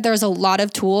 I think that there's a lot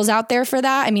of tools out there for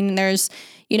that. I mean, there's,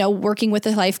 working with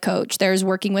a life coach, there's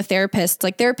working with therapists,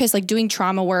 like doing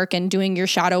trauma work and doing your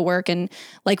shadow work and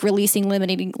like releasing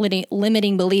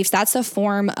limiting beliefs. That's a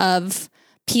form of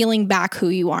peeling back who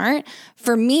you aren't.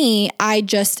 For me,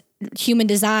 human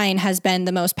design has been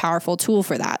the most powerful tool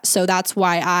for that. So that's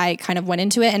why I kind of went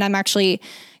into it. And I'm actually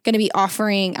going to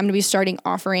be starting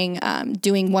offering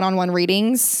doing one-on-one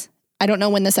readings. I don't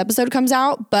know when this episode comes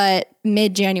out, but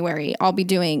mid-January, I'll be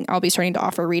starting to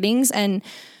offer readings, and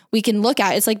we can look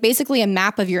at, it's like basically a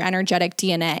map of your energetic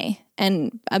DNA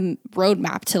and a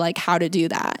roadmap to like how to do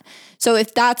that. So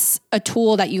if that's a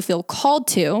tool that you feel called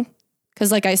to,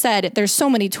 because like I said, there's so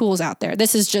many tools out there.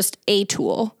 This is just a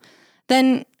tool.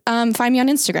 Then find me on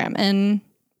Instagram and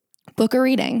book a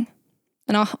reading,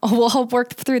 and we'll help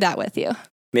work through that with you.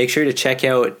 Make sure to check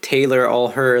out Taylor. All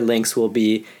her links will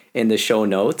be in the show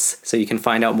notes, so you can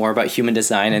find out more about human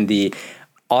design and the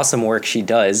awesome work she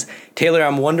does. Taylor,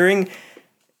 I'm wondering,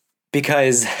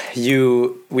 because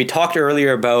we talked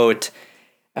earlier about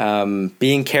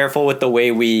being careful with the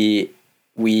way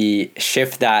we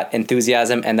shift that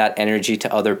enthusiasm and that energy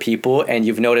to other people, and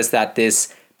you've noticed that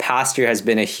this past year has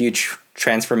been a huge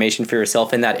transformation for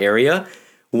yourself in that area.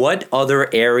 What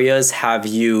other areas have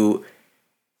you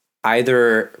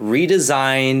either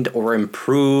redesigned or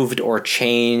improved or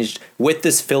changed with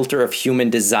this filter of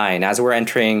human design as we're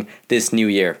entering this new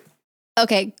year?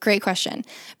 Okay, great question.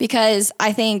 Because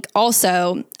I think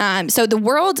also, so the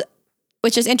world,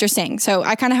 which is interesting. So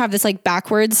I kind of have this like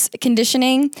backwards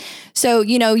conditioning. So,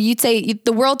 you'd say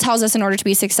the world tells us in order to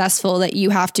be successful that you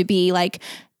have to be like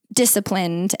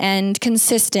disciplined and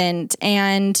consistent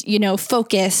and,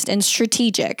 focused and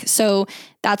strategic. So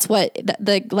that's what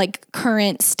the like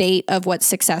current state of what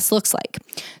success looks like.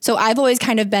 So I've always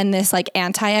kind of been this like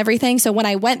anti everything. So when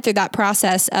I went through that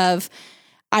process of,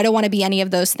 I don't want to be any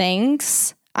of those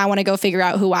things, I want to go figure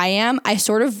out who I am, I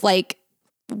sort of like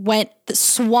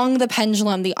swung the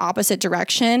pendulum the opposite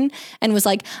direction and was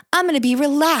like, I'm going to be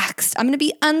relaxed. I'm going to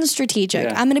be unstrategic.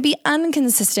 Yeah. I'm going to be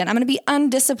inconsistent. I'm going to be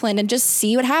undisciplined and just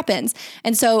see what happens.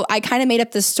 And so I kind of made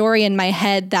up this story in my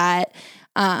head that,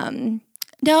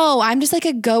 no, I'm just like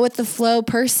a go with the flow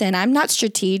person. I'm not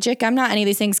strategic. I'm not any of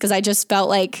these things because I just felt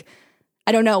like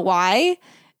I don't know why.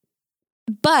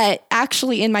 But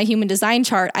actually in my human design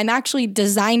chart, I'm actually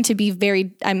designed to be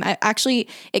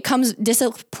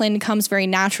discipline comes very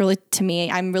naturally to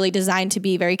me. I'm really designed to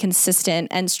be very consistent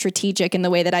and strategic in the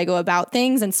way that I go about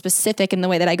things and specific in the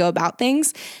way that I go about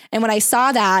things. And when I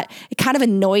saw that, it kind of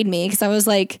annoyed me because I was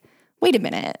like, wait a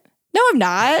minute. No, I'm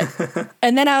not.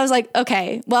 And then I was like,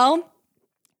 okay, well,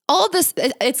 all of this,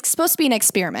 it's supposed to be an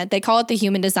experiment. They call it the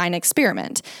human design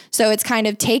experiment. So it's kind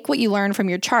of take what you learn from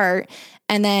your chart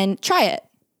and then try it.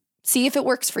 See if it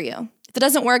works for you. If it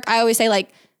doesn't work, I always say, like,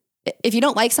 if you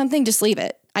don't like something, just leave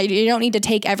it. You don't need to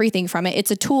take everything from it.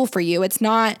 It's a tool for you. It's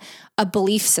not a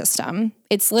belief system.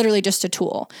 It's literally just a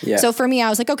tool. Yeah. So for me, I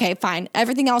was like, okay, fine.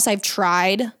 Everything else I've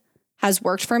tried has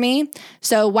worked for me.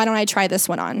 So why don't I try this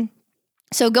one on?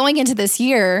 So going into this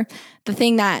year, the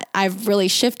thing that I've really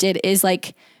shifted is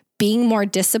like being more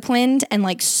disciplined and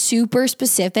like super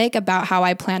specific about how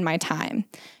I plan my time.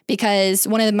 Because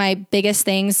one of my biggest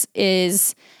things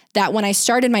is that when I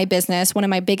started my business, one of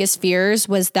my biggest fears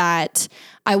was that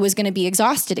I was going to be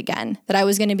exhausted again, that I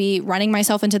was going to be running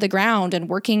myself into the ground and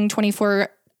working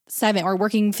 24/7 or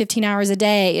working 15 hours a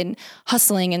day and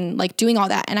hustling and like doing all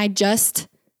that. And I just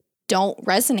don't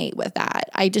resonate with that.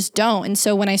 I just don't. And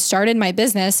so when I started my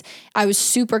business, I was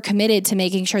super committed to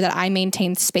making sure that I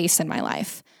maintained space in my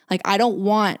life. Like I don't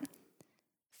want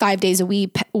 5 days a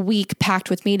week packed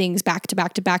with meetings back to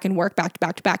back to back and work back to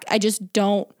back to back. I just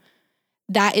don't.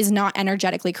 That is not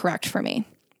energetically correct for me.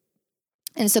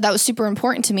 And so that was super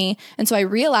important to me. And so I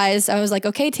realized, I was like,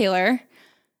 okay, Taylor,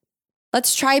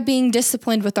 let's try being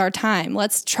disciplined with our time.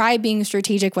 Let's try being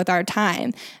strategic with our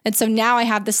time. And so now I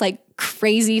have this like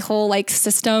crazy whole like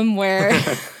system where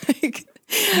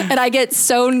and I get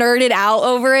so nerded out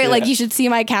over it. Yeah. Like you should see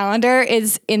my calendar.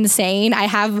 It's insane.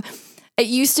 It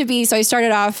used to be, so I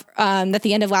started off at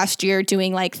the end of last year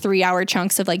doing like 3-hour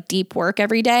chunks of like deep work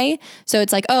every day. So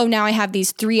it's like, oh, now I have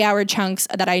these 3-hour chunks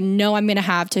that I know I'm going to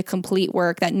have to complete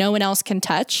work that no one else can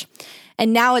touch.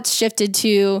 And now it's shifted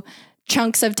to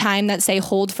chunks of time that say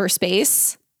hold for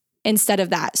space instead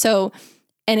of that. So,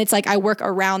 and it's like I work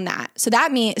around that.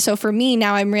 So for me,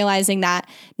 now I'm realizing that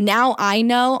now I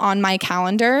know on my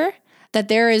calendar that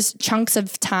there is chunks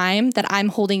of time that I'm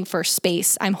holding for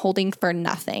space. I'm holding for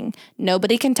nothing.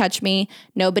 Nobody can touch me.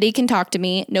 Nobody can talk to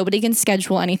me. Nobody can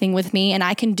schedule anything with me. And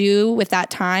I can do with that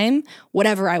time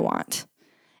whatever I want.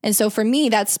 And so for me,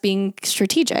 that's being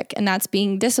strategic and that's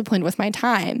being disciplined with my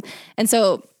time. And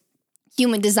so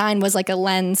human design was like a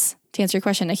lens, to answer your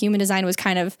question. A human design was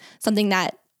kind of something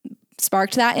that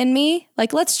sparked that in me.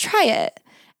 Like, let's try it.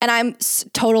 And I'm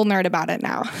total nerd about it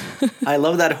now. I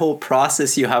love that whole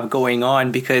process you have going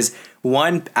on because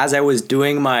one, as I was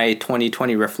doing my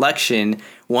 2020 reflection,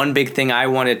 one big thing I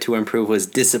wanted to improve was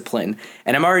discipline.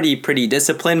 And I'm already pretty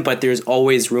disciplined, but there's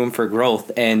always room for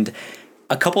growth. And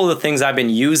a couple of the things I've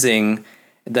been using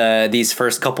these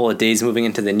first couple of days moving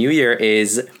into the new year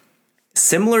is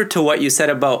similar to what you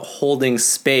said about holding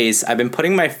space. I've been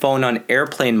putting my phone on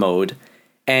airplane mode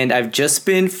and I've just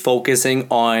been focusing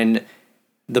on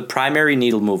the primary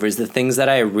needle movers, the things that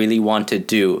I really want to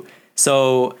do.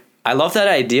 So I love that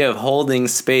idea of holding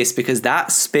space because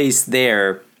that space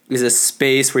there is a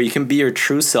space where you can be your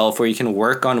true self, where you can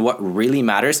work on what really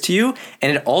matters to you.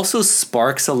 And it also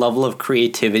sparks a level of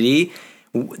creativity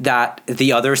that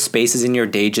the other spaces in your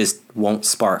day just won't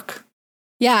spark.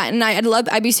 Yeah. And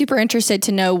I'd be super interested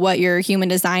to know what your human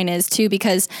design is too,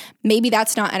 because maybe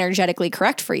that's not energetically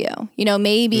correct for you. You know,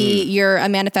 maybe you're a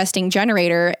manifesting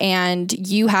generator and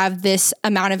you have this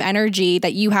amount of energy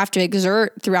that you have to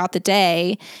exert throughout the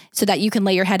day so that you can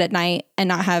lay your head at night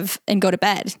and go to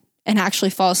bed and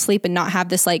actually fall asleep and not have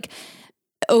this like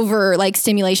over like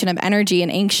stimulation of energy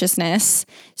and anxiousness.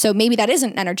 So maybe that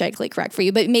isn't energetically correct for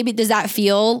you, but maybe does that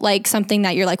feel like something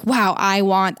that you're like, wow,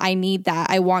 I need that.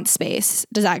 I want space.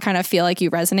 Does that kind of feel like you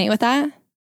resonate with that?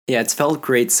 Yeah, it's felt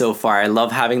great so far. I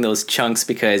love having those chunks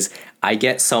because I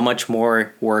get so much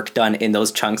more work done in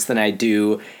those chunks than I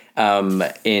do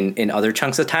in other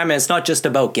chunks of time. And it's not just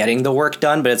about getting the work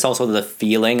done, but it's also the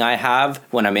feeling I have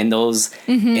when I'm in those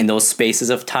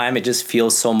spaces of time. It just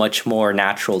feels so much more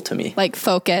natural to me. Like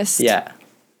focused. Yeah.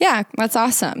 Yeah, that's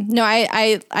awesome. No,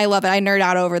 I love it. I nerd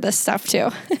out over this stuff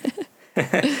too.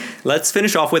 Let's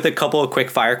finish off with a couple of quick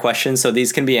fire questions. So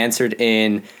these can be answered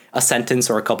in a sentence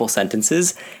or a couple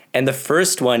sentences. And the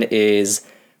first one is,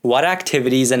 what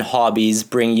activities and hobbies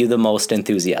bring you the most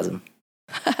enthusiasm?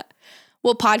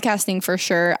 Well, podcasting for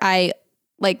sure. I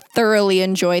like thoroughly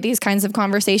enjoy these kinds of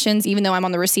conversations, even though I'm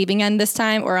on the receiving end this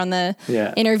time or on the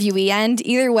interviewee end.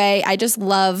 Either way, I just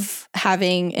love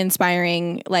having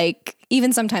inspiring, like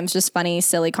even sometimes just funny,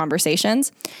 silly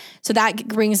conversations. So that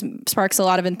sparks a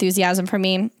lot of enthusiasm for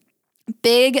me.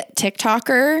 Big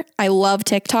TikToker. I love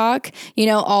TikTok. You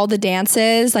know, all the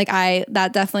dances, like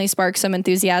that definitely sparks some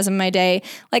enthusiasm in my day.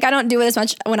 Like I don't do it as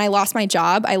much. When I lost my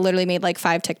job, I literally made like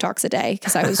 5 TikToks a day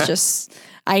because I was just,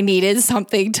 I needed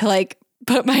something to like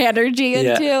put my energy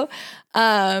into.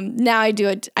 Now I do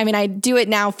it. I mean, I do it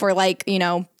now for like, you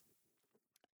know,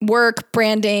 work,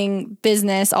 branding,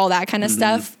 business, all that kind of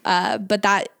stuff. But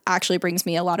that actually brings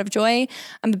me a lot of joy.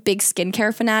 I'm a big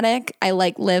skincare fanatic. I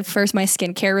like live first my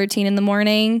skincare routine in the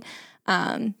morning.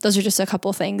 Those are just a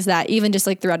couple things that even just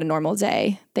like throughout a normal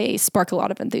day, they spark a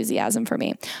lot of enthusiasm for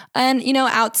me. And, you know,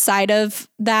 outside of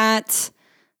that,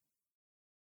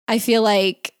 I feel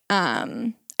like,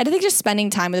 I think just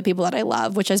spending time with the people that I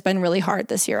love, which has been really hard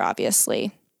this year,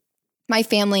 obviously. My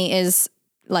family is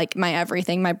like my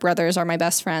everything. My brothers are my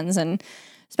best friends, and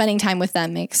spending time with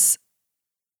them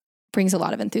brings a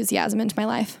lot of enthusiasm into my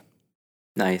life.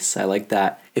 Nice. I like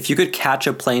that. If you could catch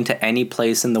a plane to any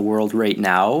place in the world right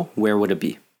now, where would it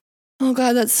be? Oh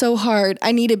God, that's so hard.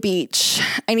 I need a beach.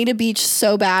 I need a beach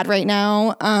so bad right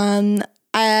now.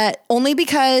 Only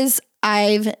because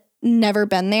I've never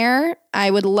been there.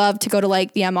 I would love to go to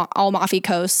like the Amalfi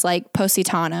Coast, like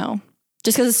Positano,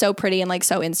 just because it's so pretty and like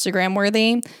so Instagram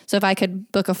worthy. So if I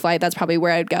could book a flight, that's probably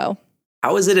where I'd go.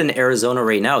 How is it in Arizona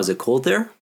right now? Is it cold there?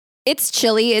 It's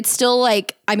chilly. It's still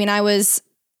like, I mean,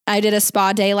 I did a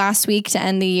spa day last week to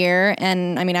end the year.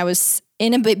 And I mean, I was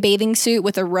in a bathing suit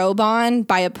with a robe on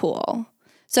by a pool.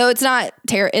 So it's not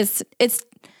it's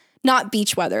not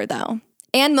beach weather though.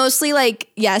 And mostly like,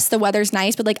 yes, the weather's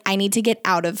nice, but like I need to get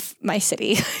out of my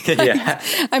city. Yeah.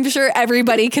 I'm sure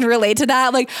everybody can relate to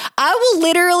that. Like I will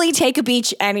literally take a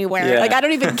beach anywhere. Yeah. Like I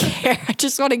don't even care. I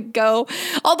just want to go.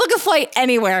 I'll book a flight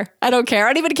anywhere. I don't care.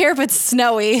 I don't even care if it's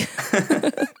snowy.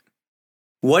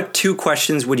 What 2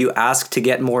 questions would you ask to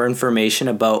get more information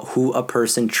about who a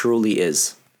person truly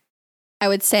is? I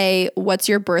would say, what's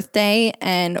your birthday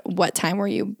and what time were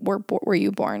you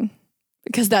born?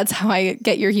 Because that's how I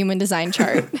get your human design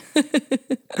chart.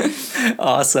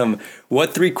 Awesome.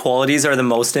 What 3 qualities are the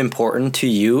most important to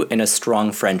you in a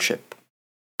strong friendship?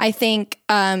 I think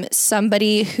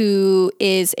somebody who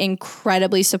is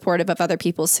incredibly supportive of other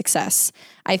people's success.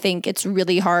 I think it's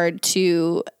really hard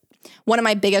to... One of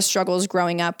my biggest struggles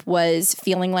growing up was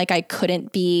feeling like I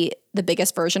couldn't be the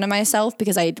biggest version of myself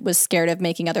because I was scared of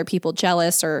making other people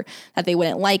jealous or that they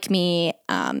wouldn't like me.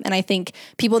 And I think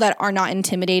people that are not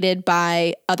intimidated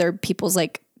by other people's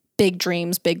like big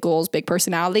dreams, big goals, big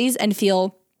personalities and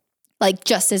feel like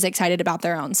just as excited about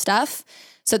their own stuff.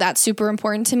 So that's super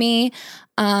important to me.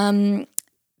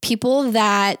 People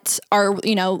that are,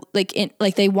 you know,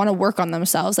 like they want to work on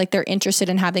themselves, like they're interested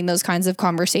in having those kinds of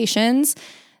conversations.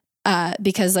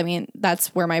 Because I mean, that's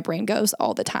where my brain goes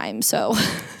all the time. So,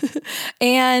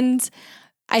 and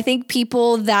I think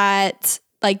people that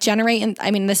like generate, and I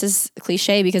mean, this is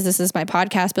cliche because this is my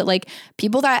podcast, but like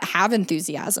people that have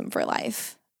enthusiasm for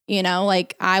life, you know,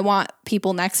 like I want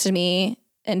people next to me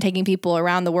and taking people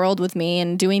around the world with me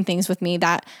and doing things with me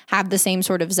that have the same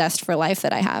sort of zest for life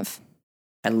that I have.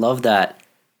 I love that.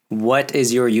 What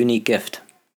is your unique gift?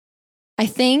 I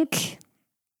think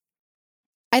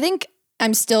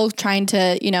I'm still trying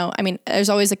to, you know, I mean, there's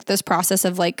always like this process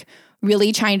of like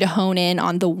really trying to hone in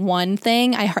on the one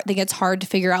thing. I think it's hard to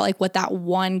figure out like what that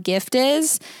one gift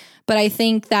is, but I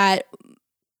think that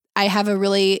I have a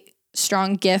really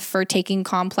strong gift for taking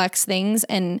complex things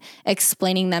and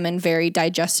explaining them in very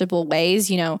digestible ways.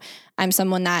 You know, I'm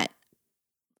someone that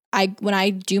when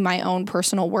I do my own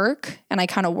personal work and I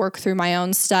kind of work through my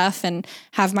own stuff and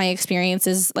have my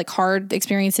experiences, like hard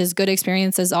experiences, good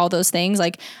experiences, all those things,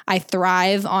 like I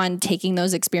thrive on taking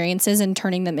those experiences and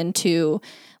turning them into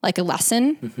like a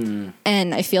lesson. Mm-hmm.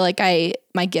 And I feel like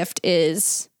my gift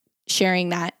is sharing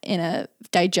that in a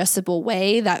digestible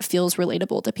way that feels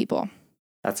relatable to people.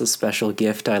 That's a special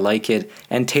gift. I like it.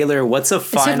 And Taylor, what's a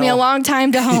final... It took me a long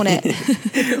time to hone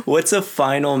it. What's a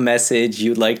final message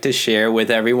you'd like to share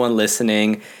with everyone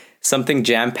listening? Something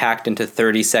jam-packed into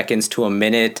 30 seconds to a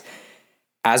minute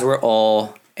as we're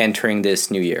all entering this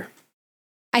new year.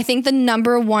 I think the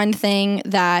number one thing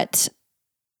that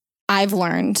I've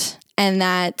learned and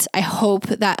that I hope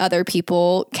that other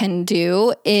people can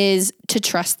do is to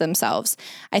trust themselves.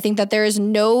 I think that there is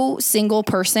no single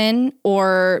person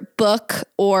or book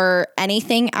or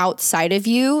anything outside of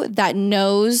you that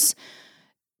knows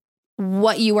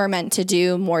what you are meant to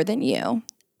do more than you.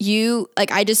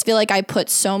 I just feel like I put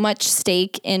so much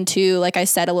stake into, like I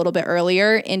said a little bit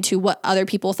earlier, into what other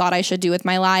people thought I should do with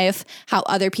my life, how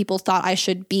other people thought I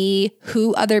should be,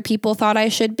 who other people thought I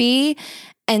should be,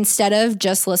 instead of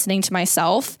just listening to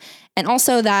myself. And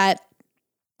also that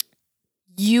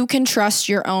you can trust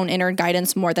your own inner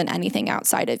guidance more than anything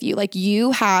outside of you. Like,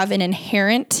 you have an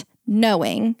inherent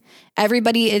knowing.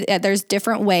 Everybody, there's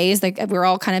different ways. Like, we're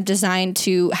all kind of designed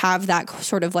to have that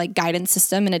sort of like guidance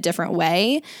system in a different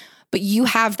way, but you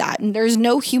have that. And there's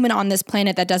no human on this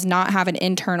planet that does not have an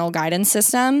internal guidance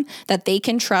system that they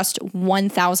can trust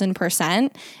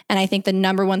 1000%. And I think the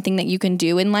number one thing that you can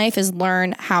do in life is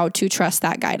learn how to trust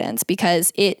that guidance,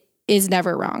 because it is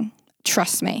never wrong.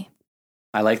 Trust me.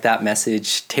 I like that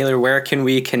message. Taylor, where can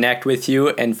we connect with you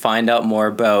and find out more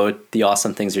about the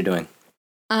awesome things you're doing?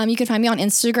 You can find me on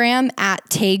Instagram at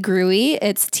Taygrewe.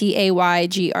 It's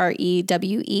TAYGREWE.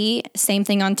 Same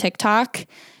thing on TikTok.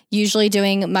 Usually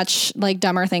doing much like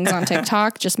dumber things on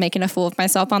TikTok. Just making a fool of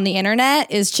myself on the internet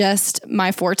is just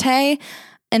my forte.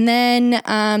 And then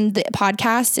the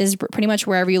podcast is pretty much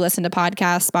wherever you listen to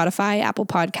podcasts, Spotify, Apple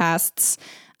Podcasts.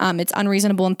 It's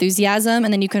Unreasonable Enthusiasm.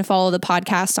 And then you can follow the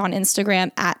podcast on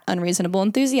Instagram at Unreasonable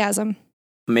Enthusiasm.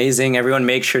 Amazing. Everyone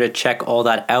make sure to check all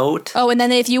that out. Oh, and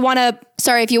then if you want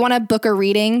to book a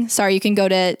reading, you can go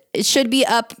to, it should be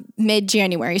up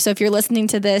mid-January. So if you're listening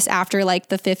to this after like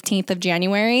the 15th of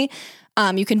January,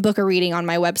 you can book a reading on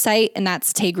my website, and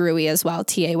that's Taygrewe as well,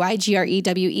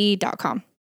 TAYGREWE.com.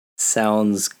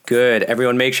 Sounds good.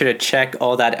 Everyone make sure to check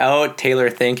all that out. Taylor,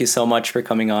 thank you so much for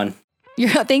coming on.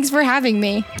 Thanks for having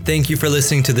me. Thank you for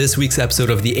listening to this week's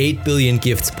episode of the 8 Billion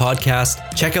Gifts podcast.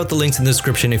 Check out the links in the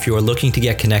description if you are looking to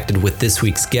get connected with this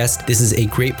week's guest. This is a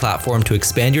great platform to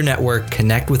expand your network,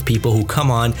 connect with people who come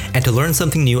on, and to learn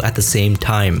something new at the same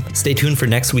time. Stay tuned for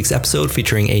next week's episode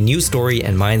featuring a new story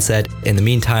and mindset. In the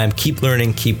meantime, keep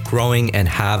learning, keep growing, and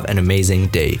have an amazing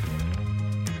day.